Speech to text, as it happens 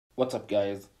What's up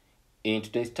guys? In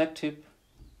today's tech tip,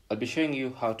 I'll be showing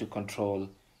you how to control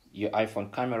your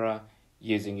iPhone camera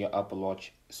using your Apple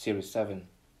Watch Series 7.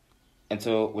 And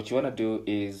so what you want to do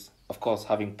is, of course,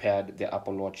 having paired the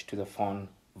Apple Watch to the phone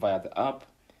via the app,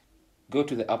 go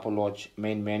to the Apple Watch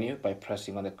main menu by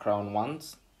pressing on the crown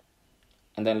once,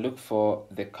 and then look for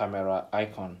the camera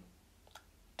icon.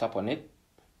 Tap on it,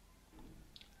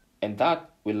 and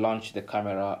that will launch the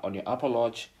camera on your Apple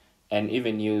Watch and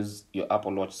even use your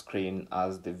Apple Watch screen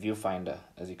as the viewfinder,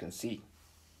 as you can see.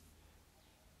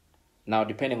 Now,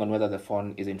 depending on whether the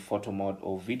phone is in photo mode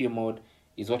or video mode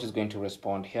is what is going to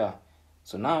respond here.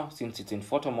 So now, since it's in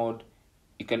photo mode,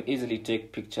 you can easily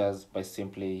take pictures by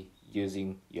simply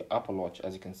using your Apple Watch,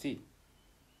 as you can see.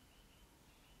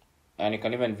 And you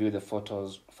can even view the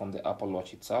photos from the Apple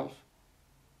Watch itself.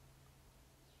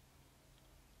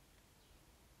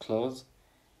 Close.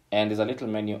 And there's a little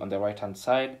menu on the right hand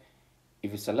side.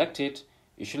 If you select it,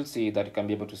 you should see that you can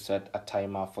be able to set a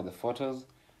timer for the photos.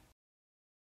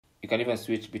 You can even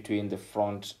switch between the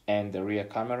front and the rear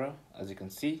camera, as you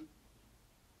can see.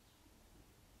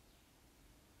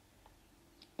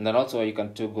 And then also you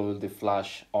can toggle the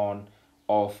flash on,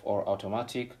 off, or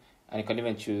automatic, and you can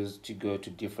even choose to go to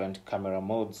different camera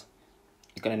modes.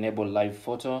 You can enable live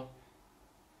photo.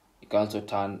 You can also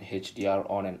turn HDR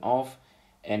on and off,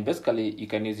 and basically you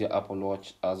can use your Apple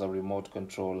Watch as a remote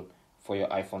control for your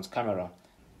iPhone's camera.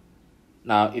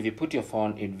 Now, if you put your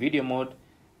phone in video mode,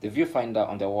 the viewfinder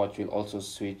on the watch will also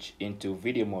switch into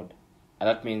video mode, and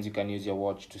that means you can use your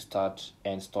watch to start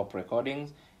and stop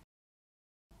recordings.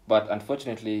 But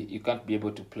unfortunately, you can't be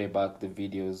able to play back the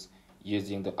videos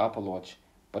using the Apple Watch,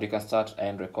 but you can start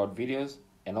and record videos,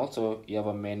 and also you have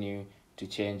a menu to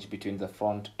change between the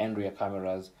front and rear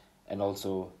cameras and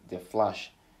also the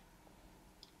flash.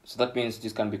 So that means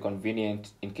this can be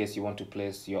convenient in case you want to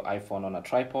place your iPhone on a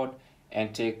tripod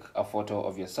and take a photo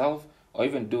of yourself, or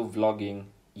even do vlogging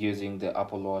using the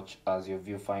Apple Watch as your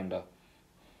viewfinder.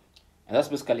 And that's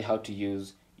basically how to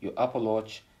use your Apple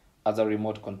Watch as a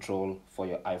remote control for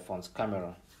your iPhone's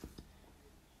camera.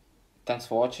 Thanks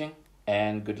for watching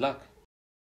and good luck.